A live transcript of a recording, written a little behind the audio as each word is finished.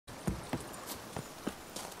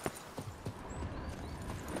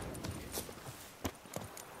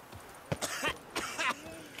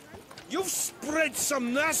spread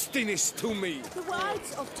some nastiness to me. The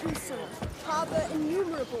wilds of Tucson harbor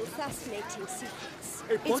innumerable fascinating secrets.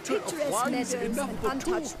 A Its bottle of picturesque wine's meadows enough and for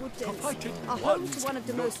untouched two. woodlands Provided are home one's to one of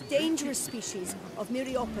the not most dangerous species of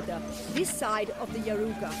Myriapoda, this side of the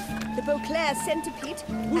Yaruga. The Beauclair centipede,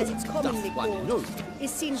 as it's commonly called, is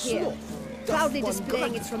seen here, proudly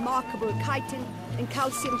displaying its remarkable chitin and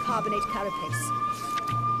calcium carbonate carapace.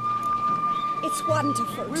 It's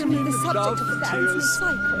wonderful to be the subject of the Baron's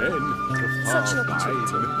cycle. Such an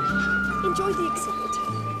opportunity. Enjoy the exhibit.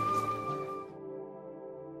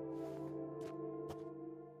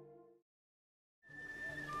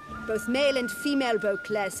 Both male and female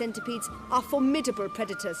Beauclair centipedes are formidable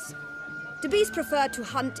predators. The bees prefer to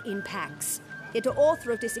hunt in packs, yet the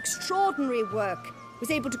author of this extraordinary work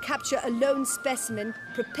was able to capture a lone specimen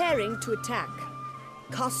preparing to attack.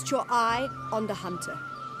 Cast your eye on the hunter,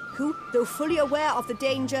 who, though fully aware of the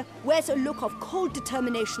danger, wears a look of cold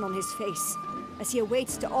determination on his face as he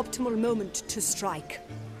awaits the optimal moment to strike.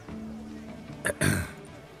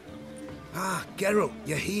 Ah, Geralt,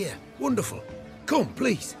 you're here. Wonderful. Come,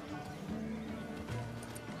 please.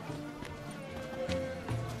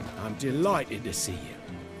 I'm delighted to see you.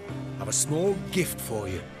 I've a small gift for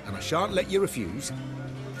you, and I shan't let you refuse.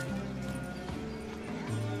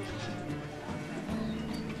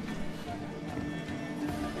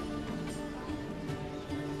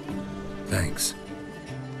 Thanks.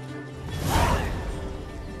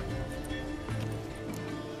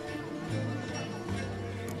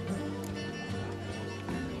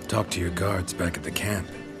 Talked to your guards back at the camp.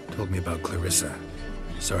 Told me about Clarissa.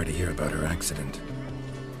 Sorry to hear about her accident.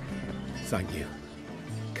 Thank you.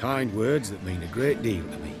 Kind words that mean a great deal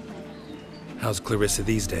to me. How's Clarissa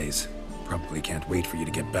these days? Probably can't wait for you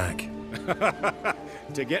to get back.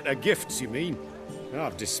 To get her gifts, you mean?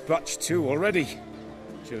 I've dispatched 2 already.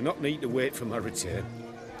 She'll not need to wait for my return.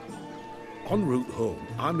 En route home,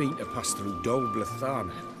 I mean to pass through Dol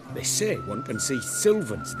Blathana. They say one can see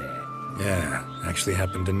Sylvans there. Yeah, actually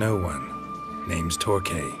happen to know one. Name's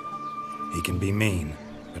Torquay. He can be mean,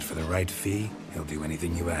 but for the right fee, he'll do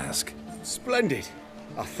anything you ask. Splendid.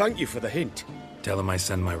 I thank you for the hint. Tell him I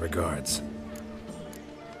send my regards.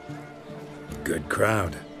 Good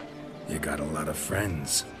crowd. You got a lot of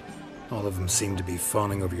friends. All of them seem to be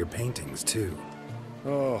fawning over your paintings, too.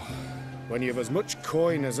 Oh, when you've as much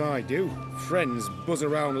coin as I do, friends buzz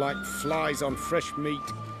around like flies on fresh meat.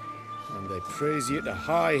 And they praise you to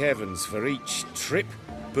high heavens for each trip,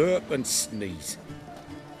 burp and sneeze.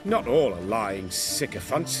 Not all are lying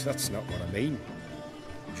sycophants, that's not what I mean.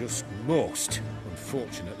 Just most,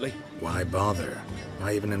 unfortunately. Why bother?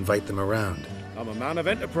 Why even invite them around? I'm a man of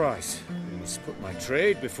enterprise. I must put my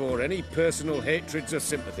trade before any personal hatreds or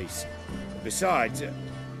sympathies. Besides...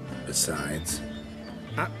 Besides?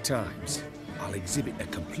 At times, I'll exhibit a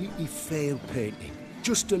completely failed painting,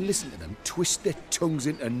 just to listen to them twist their tongues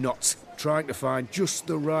into knots, trying to find just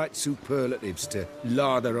the right superlatives to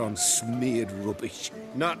lather on smeared rubbish.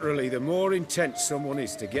 Naturally, the more intent someone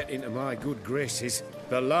is to get into my good graces,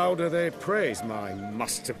 the louder they praise my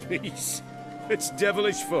masterpiece. It's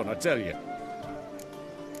devilish fun, I tell you.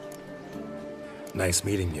 Nice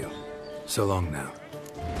meeting you. So long now.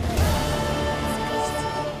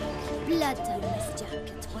 Blood on this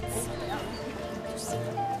jacket. What's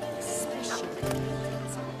special?